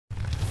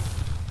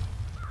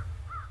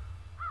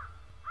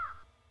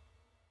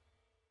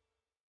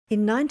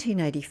In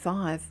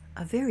 1985,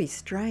 a very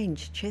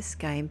strange chess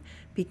game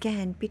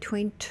began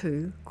between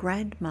two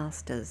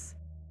grandmasters.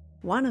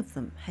 One of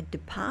them had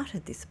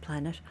departed this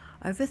planet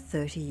over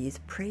 30 years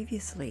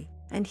previously,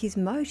 and his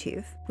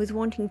motive was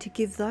wanting to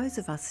give those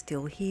of us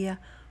still here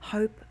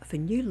hope of a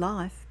new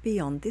life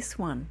beyond this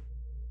one.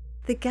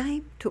 The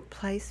game took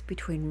place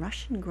between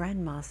Russian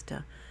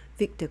Grandmaster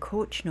Viktor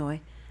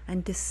Korchnoi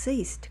and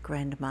deceased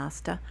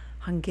Grandmaster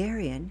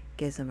Hungarian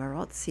Geza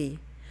Maroczy,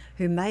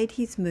 who made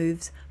his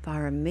moves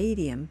via a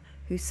medium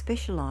who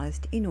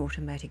specialised in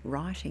automatic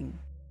writing.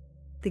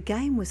 The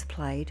game was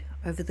played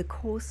over the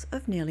course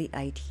of nearly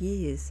 8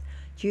 years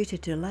due to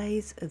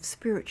delays of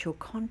spiritual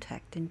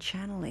contact and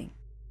channeling.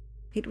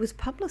 It was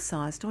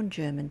publicised on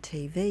German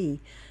TV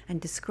and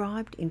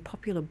described in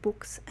popular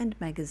books and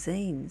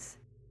magazines.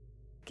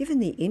 Given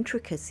the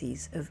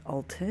intricacies of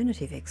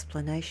alternative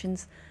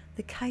explanations,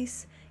 the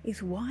case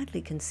is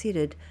widely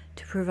considered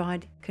to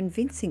provide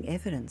convincing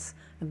evidence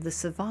of the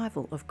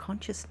survival of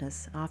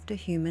consciousness after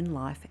human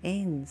life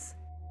ends.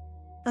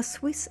 A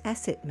Swiss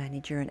asset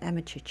manager and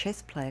amateur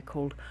chess player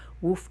called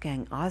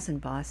Wolfgang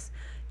Eisenbeiss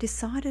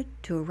decided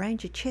to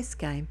arrange a chess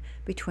game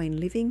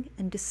between living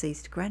and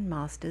deceased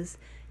grandmasters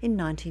in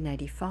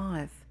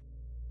 1985.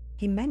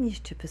 He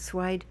managed to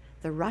persuade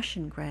the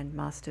Russian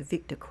Grandmaster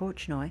Viktor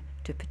Korchnoi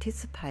to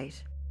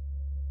participate.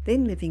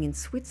 Then living in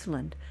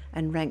Switzerland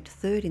and ranked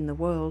third in the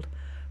world,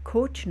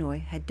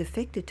 Korchnoi had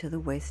defected to the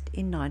West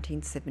in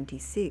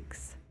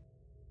 1976.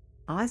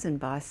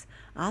 Eisenbeiss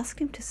asked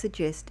him to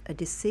suggest a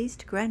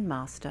deceased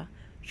grandmaster,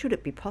 should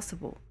it be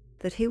possible,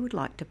 that he would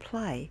like to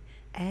play,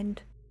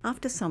 and,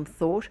 after some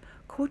thought,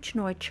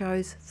 Korchnoi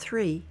chose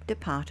 3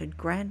 departed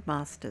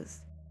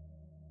grandmasters.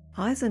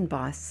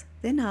 Eisenbeiss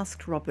then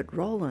asked Robert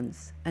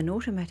Rowlands, an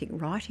automatic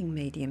writing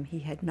medium he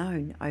had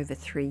known over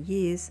 3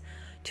 years,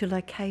 to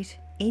locate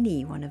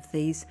any one of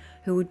these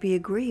who would be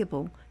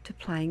agreeable to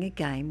playing a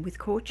game with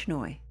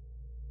Korchnoi.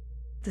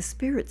 The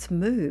spirit's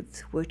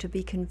moves were to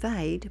be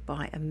conveyed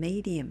by a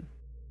medium.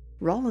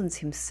 Rowlands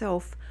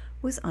himself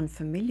was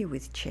unfamiliar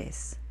with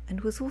chess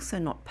and was also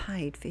not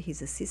paid for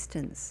his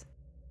assistance.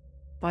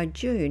 By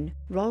June,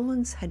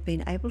 Rowlands had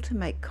been able to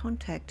make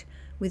contact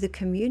with a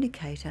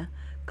communicator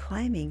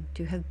claiming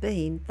to have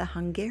been the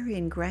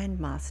Hungarian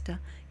Grandmaster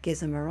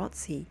Geza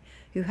Maroczy,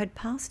 who had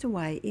passed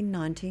away in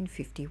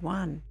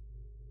 1951.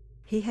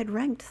 He had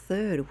ranked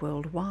third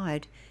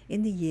worldwide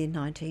in the year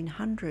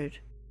 1900.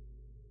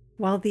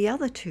 While the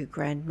other 2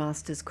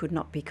 grandmasters could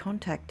not be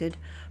contacted,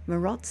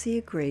 Maroczy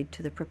agreed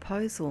to the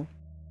proposal.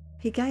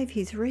 He gave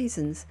his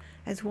reasons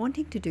as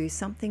wanting to do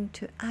something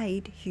to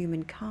aid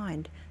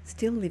humankind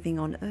still living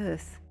on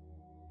Earth.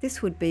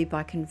 This would be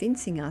by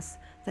convincing us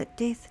that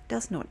death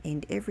does not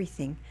end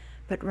everything,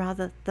 but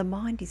rather the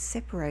mind is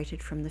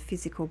separated from the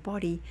physical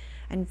body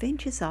and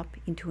ventures up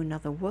into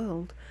another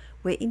world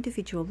where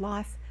individual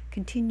life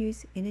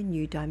continues in a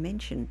new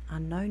dimension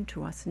unknown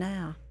to us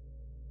now.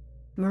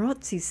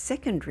 Maroczy's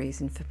second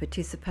reason for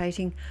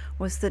participating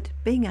was that,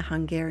 being a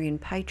Hungarian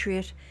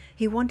patriot,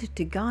 he wanted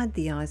to guide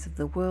the eyes of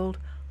the world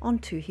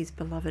onto his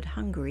beloved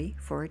Hungary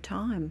for a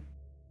time.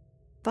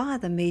 Via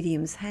the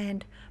medium's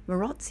hand,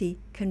 Maroczy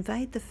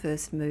conveyed the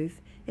first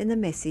move in the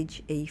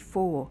message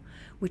E4,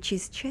 which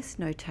is chess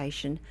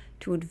notation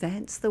to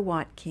advance the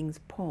white king's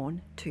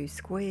pawn 2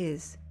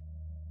 squares.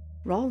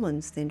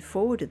 Rowlands then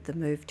forwarded the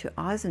move to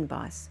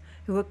Eisenbeiss,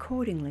 who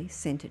accordingly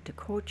sent it to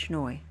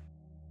Korchnoi.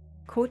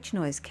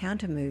 Korchnoi's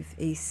countermove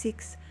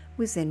E6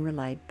 was then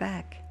relayed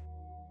back.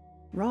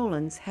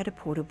 Rowlands had a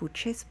portable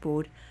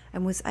chessboard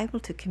and was able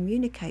to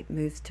communicate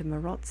moves to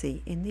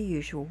Maroczy in the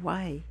usual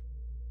way.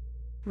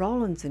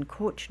 Rowlands and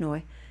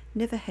Korchnoi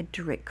never had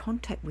direct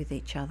contact with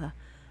each other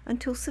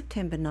until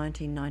September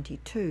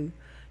 1992,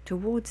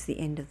 towards the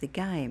end of the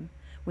game,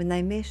 when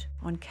they met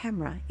on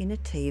camera in a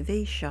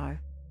TV show.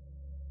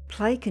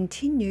 Play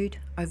continued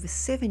over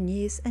 7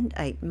 years and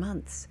 8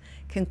 months,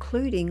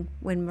 concluding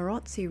when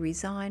Maroczy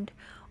resigned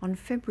on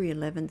February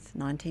 11,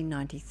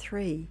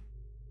 1993.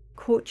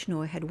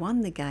 Korchnoi had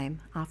won the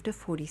game after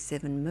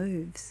 47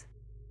 moves.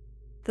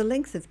 The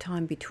length of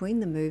time between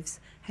the moves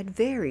had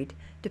varied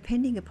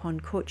depending upon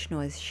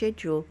Korchnoi's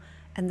schedule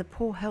and the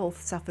poor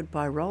health suffered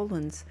by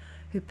Rowlands,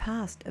 who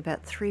passed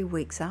about 3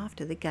 weeks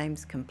after the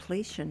game's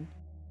completion.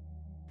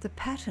 The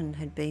pattern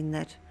had been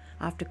that,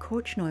 after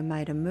Korchnoi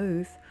made a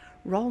move,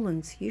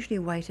 Rowlands usually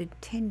waited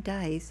 10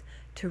 days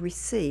to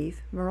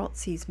receive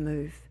Maroczy's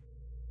move.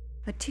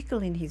 A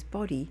tickle in his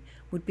body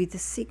would be the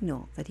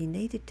signal that he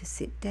needed to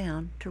sit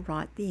down to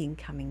write the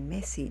incoming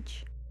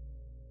message.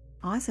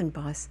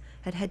 Eisenbeiss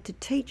had had to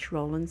teach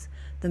Rowlands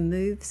the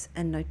moves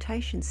and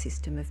notation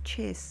system of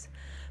chess,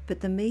 but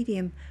the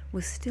medium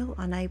was still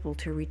unable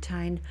to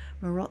retain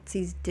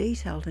Maroczy's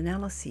detailed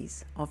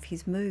analyses of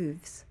his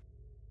moves.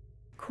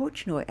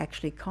 Korchnoi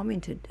actually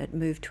commented at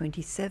move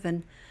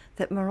 27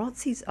 that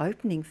Maroczy's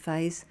opening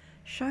phase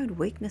showed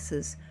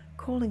weaknesses,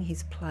 calling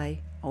his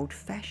play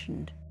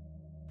old-fashioned.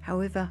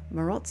 However,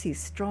 Maroczy's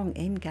strong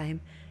endgame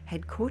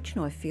had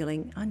Korchnoi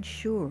feeling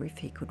unsure if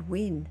he could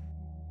win.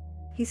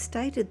 He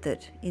stated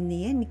that, in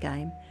the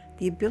endgame,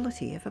 the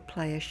ability of a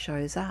player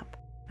shows up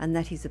and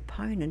that his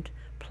opponent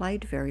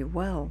played very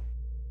well.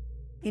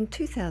 In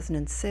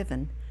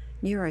 2007,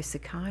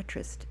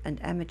 neuropsychiatrist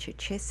and amateur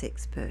chess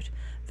expert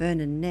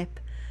Vernon Knepp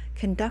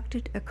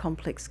conducted a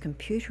complex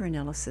computer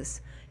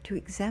analysis to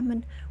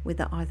examine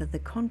whether either the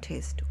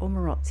contest or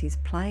Marotzy's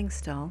playing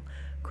style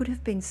could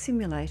have been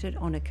simulated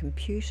on a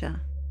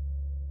computer.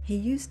 He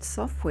used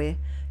software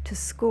to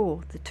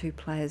score the two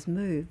players'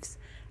 moves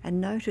and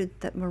noted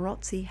that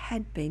Maroczy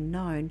had been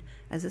known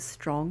as a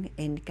strong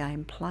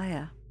endgame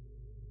player.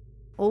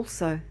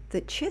 Also,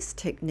 that chess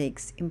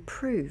techniques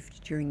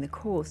improved during the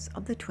course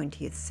of the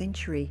 20th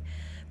century,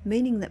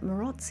 meaning that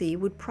Maroczy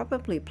would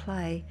probably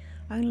play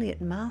only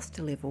at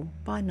master level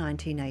by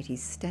 1980s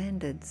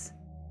standards.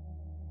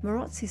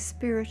 Marotzy's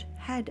spirit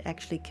had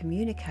actually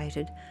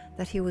communicated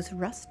that he was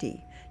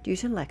rusty due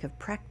to lack of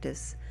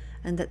practice,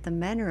 and that the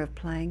manner of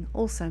playing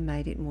also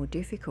made it more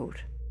difficult.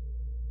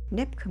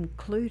 Knepp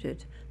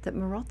concluded that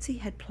Maroczy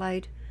had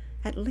played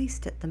at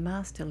least at the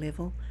master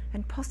level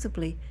and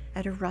possibly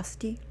at a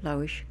rusty,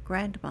 lowish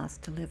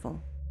grandmaster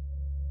level.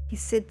 He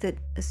said that,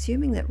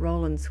 assuming that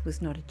Rowlands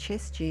was not a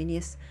chess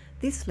genius,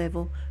 this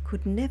level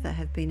could never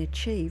have been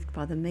achieved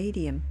by the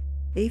medium,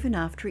 even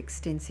after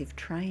extensive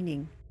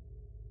training.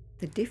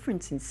 The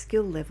difference in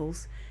skill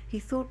levels he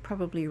thought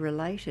probably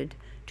related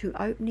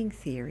to opening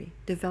theory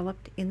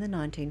developed in the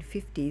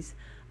 1950s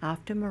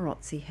after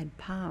Maroczy had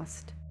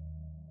passed.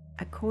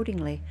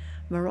 Accordingly,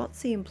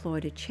 Maroczy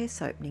employed a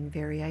chess opening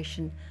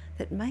variation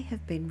that may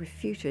have been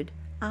refuted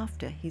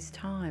after his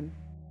time.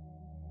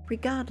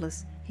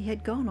 Regardless, he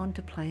had gone on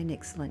to play an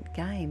excellent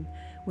game,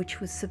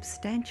 which was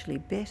substantially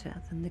better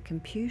than the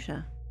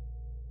computer.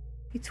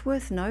 It's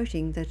worth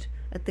noting that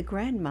at the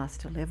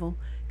grandmaster level,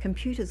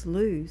 computers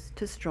lose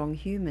to strong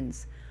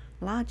humans,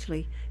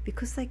 largely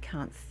because they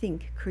can't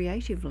think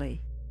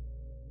creatively.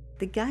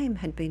 The game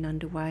had been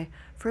underway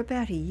for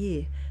about a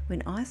year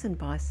when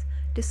Eisenbeiss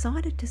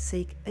decided to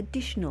seek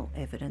additional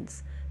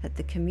evidence that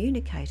the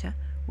communicator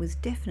was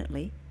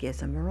definitely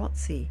Geza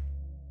Maroczy.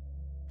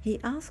 He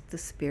asked the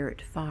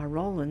spirit via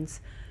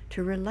Rowlands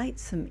to relate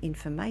some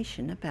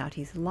information about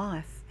his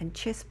life and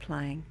chess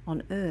playing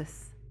on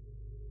Earth.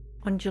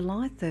 On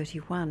July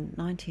 31,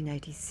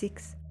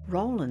 1986,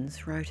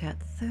 Rowlands wrote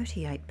out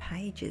 38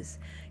 pages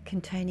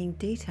containing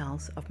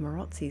details of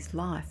Marotzy's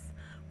life,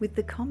 with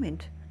the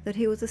comment that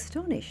he was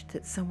astonished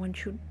that someone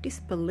should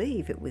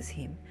disbelieve it was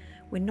him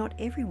when not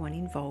everyone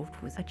involved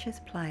was a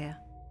chess player.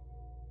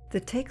 The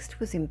text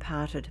was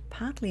imparted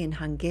partly in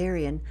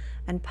Hungarian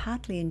and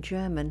partly in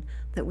German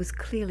that was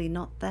clearly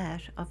not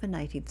that of a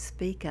native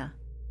speaker.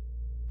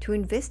 To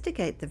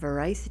investigate the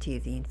veracity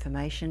of the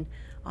information,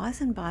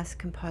 Eisenbeiss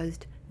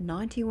composed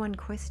 91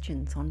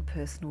 questions on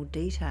personal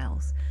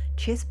details,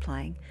 chess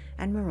playing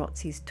and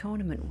Marotzy's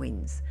tournament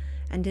wins,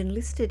 and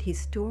enlisted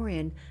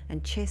historian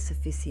and chess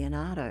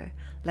aficionado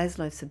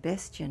Laszlo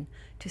Sebastian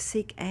to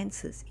seek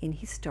answers in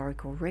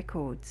historical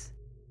records.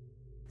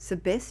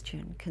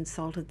 Sebastian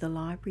consulted the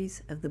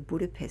libraries of the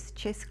Budapest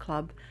Chess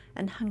Club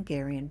and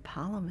Hungarian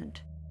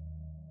Parliament.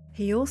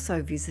 He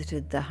also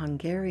visited the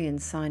Hungarian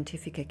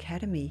Scientific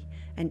Academy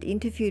and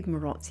interviewed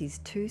Marotzy's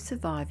two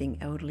surviving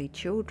elderly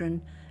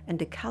children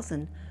and a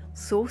cousin,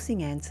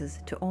 sourcing answers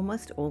to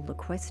almost all the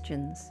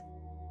questions.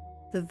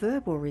 The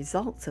verbal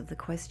results of the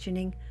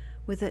questioning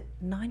were that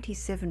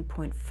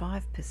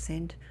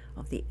 97.5%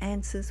 of the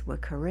answers were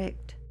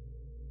correct.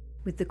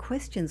 With the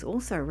questions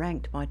also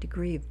ranked by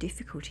degree of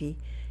difficulty,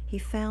 he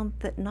found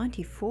that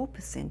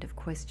 94% of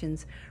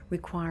questions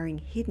requiring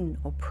hidden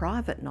or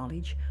private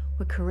knowledge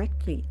were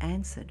correctly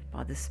answered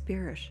by the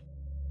spirit.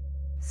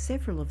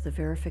 Several of the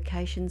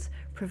verifications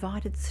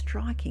provided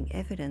striking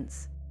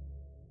evidence.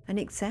 An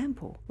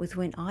example was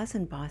when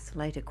Eisenbeiss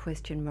later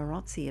questioned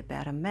Maroczy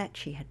about a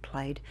match he had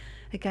played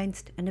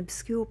against an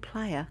obscure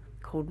player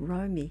called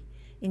Romy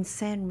in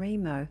San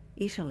Remo,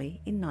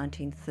 Italy in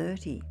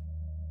 1930.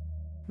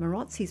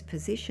 Marotzy's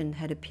position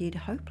had appeared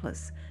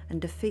hopeless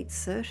and defeat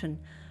certain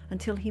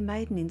until he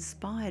made an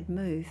inspired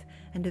move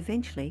and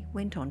eventually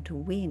went on to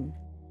win.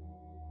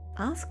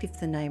 Asked if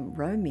the name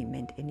Romy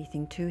meant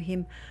anything to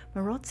him,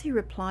 Maroczy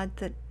replied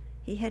that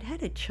he had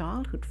had a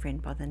childhood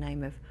friend by the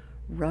name of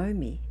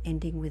Romy,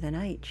 ending with an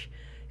H,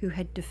 who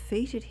had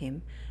defeated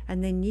him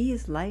and then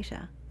years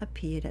later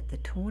appeared at the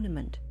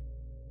tournament.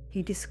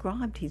 He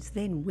described his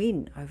then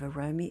win over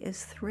Romy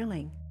as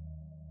thrilling.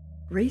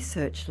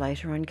 Research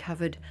later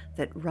uncovered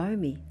that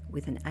Romy,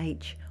 with an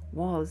H,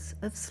 was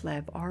of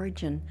Slav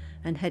origin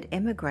and had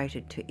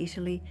emigrated to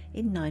Italy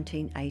in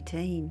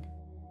 1918.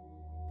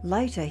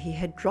 Later he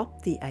had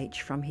dropped the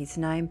H from his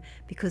name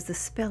because the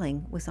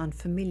spelling was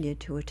unfamiliar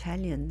to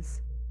Italians.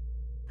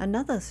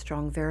 Another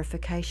strong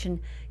verification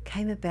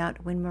came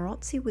about when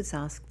Maroczy was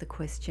asked the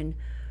question,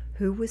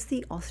 who was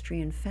the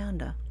Austrian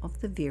founder of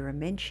the Vera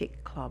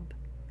Menchik Club?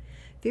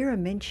 Vera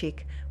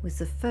Menchik was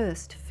the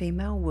first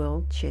female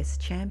world chess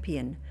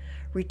champion,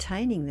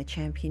 retaining the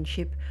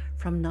championship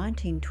from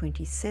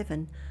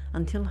 1927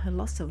 until her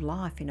loss of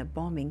life in a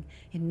bombing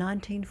in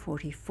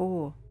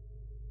 1944.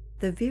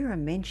 The Vera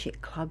Menchik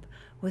Club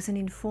was an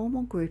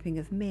informal grouping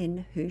of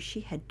men who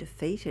she had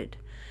defeated,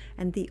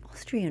 and the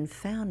Austrian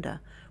founder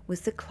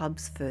was the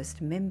club's first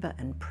member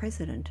and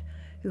president,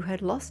 who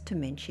had lost to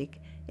Menchik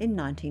in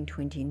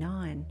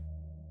 1929.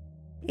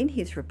 In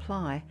his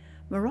reply,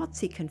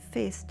 Maroczy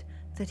confessed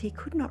that he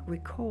could not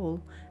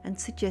recall and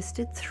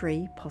suggested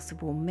 3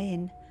 possible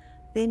men,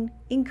 then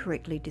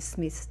incorrectly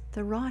dismissed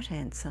the right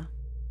answer.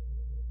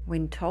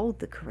 When told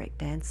the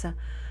correct answer,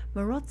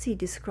 Maroczy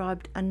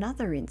described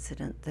another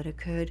incident that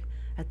occurred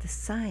at the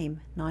same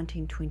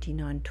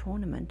 1929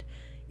 tournament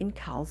in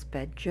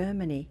Carlsbad,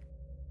 Germany.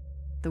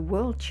 The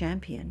world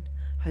champion,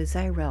 Jose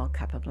Raul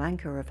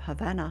Capablanca of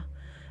Havana,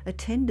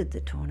 attended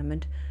the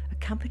tournament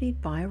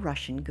accompanied by a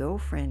Russian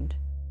girlfriend.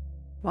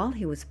 While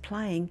he was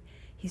playing,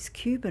 his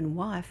Cuban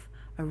wife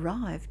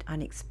arrived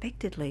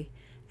unexpectedly,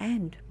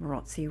 and,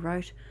 Maroczy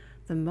wrote,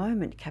 the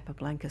moment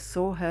Capablanca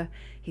saw her,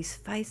 his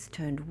face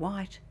turned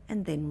white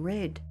and then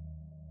red.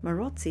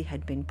 Maroczy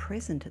had been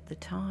present at the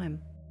time.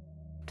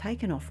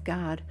 Taken off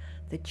guard,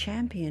 the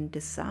champion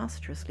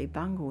disastrously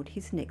bungled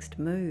his next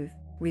move,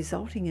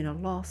 resulting in a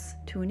loss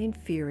to an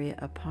inferior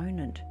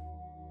opponent.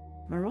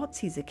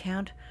 Maroczy's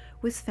account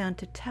was found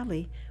to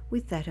tally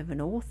with that of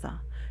an author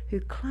who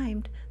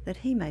claimed that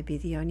he may be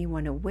the only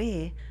one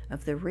aware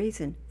of the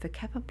reason for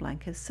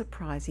Capablanca's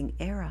surprising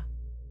error.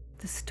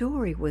 The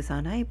story was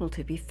unable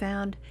to be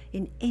found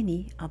in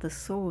any other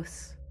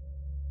source.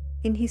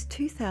 In his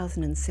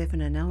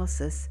 2007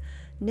 analysis,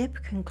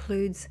 Knepp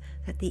concludes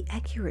that the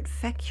accurate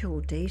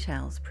factual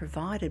details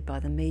provided by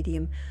the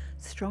medium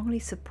strongly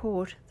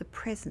support the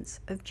presence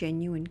of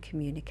genuine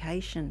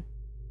communication.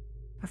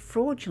 A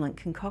fraudulent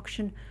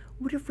concoction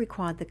would have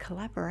required the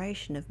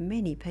collaboration of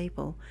many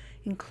people,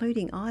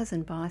 including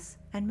Eisenbeiss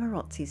and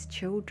Maroczy's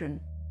children.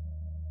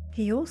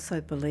 He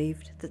also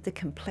believed that the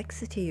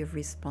complexity of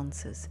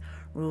responses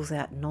rules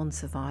out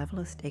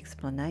non-survivalist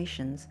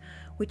explanations,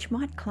 which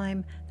might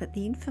claim that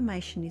the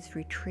information is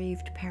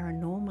retrieved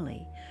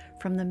paranormally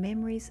from the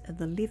memories of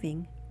the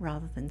living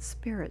rather than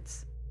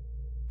spirits.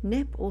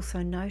 Knepp also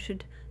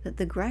noted that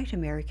the great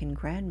American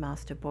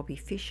grandmaster Bobby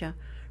Fischer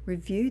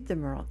reviewed the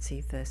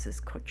Maroczy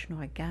versus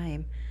Korchnoi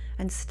game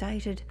and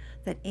stated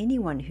that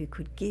anyone who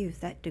could give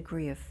that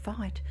degree of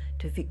fight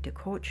to Viktor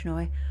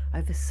Korchnoi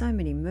over so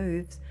many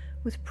moves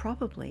was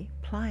probably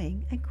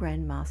playing at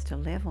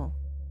grandmaster level.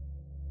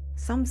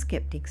 Some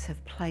skeptics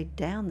have played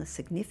down the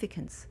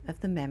significance of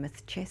the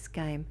mammoth chess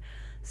game,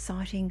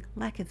 citing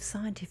lack of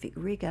scientific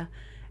rigour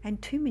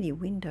and too many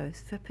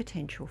windows for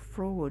potential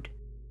fraud.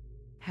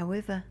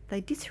 However,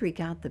 they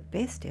disregard the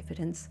best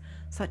evidence,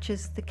 such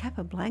as the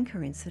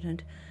Capablanca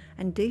incident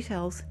and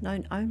details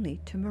known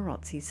only to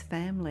Maroczy's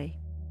family.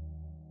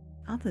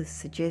 Others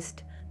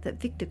suggest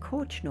that Viktor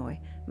Korchnoi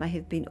may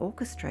have been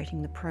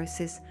orchestrating the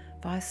process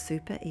via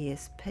super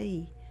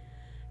ESP.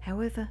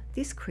 However,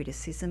 this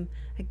criticism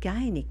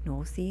again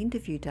ignores the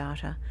interview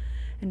data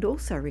and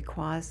also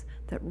requires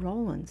that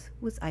Rowlands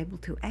was able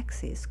to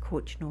access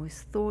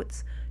Korchnoi's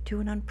thoughts to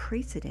an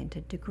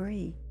unprecedented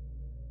degree.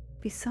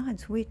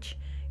 Besides which,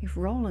 if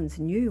Rowlands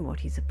knew what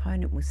his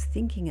opponent was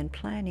thinking and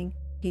planning,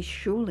 he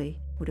surely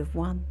would have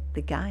won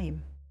the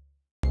game.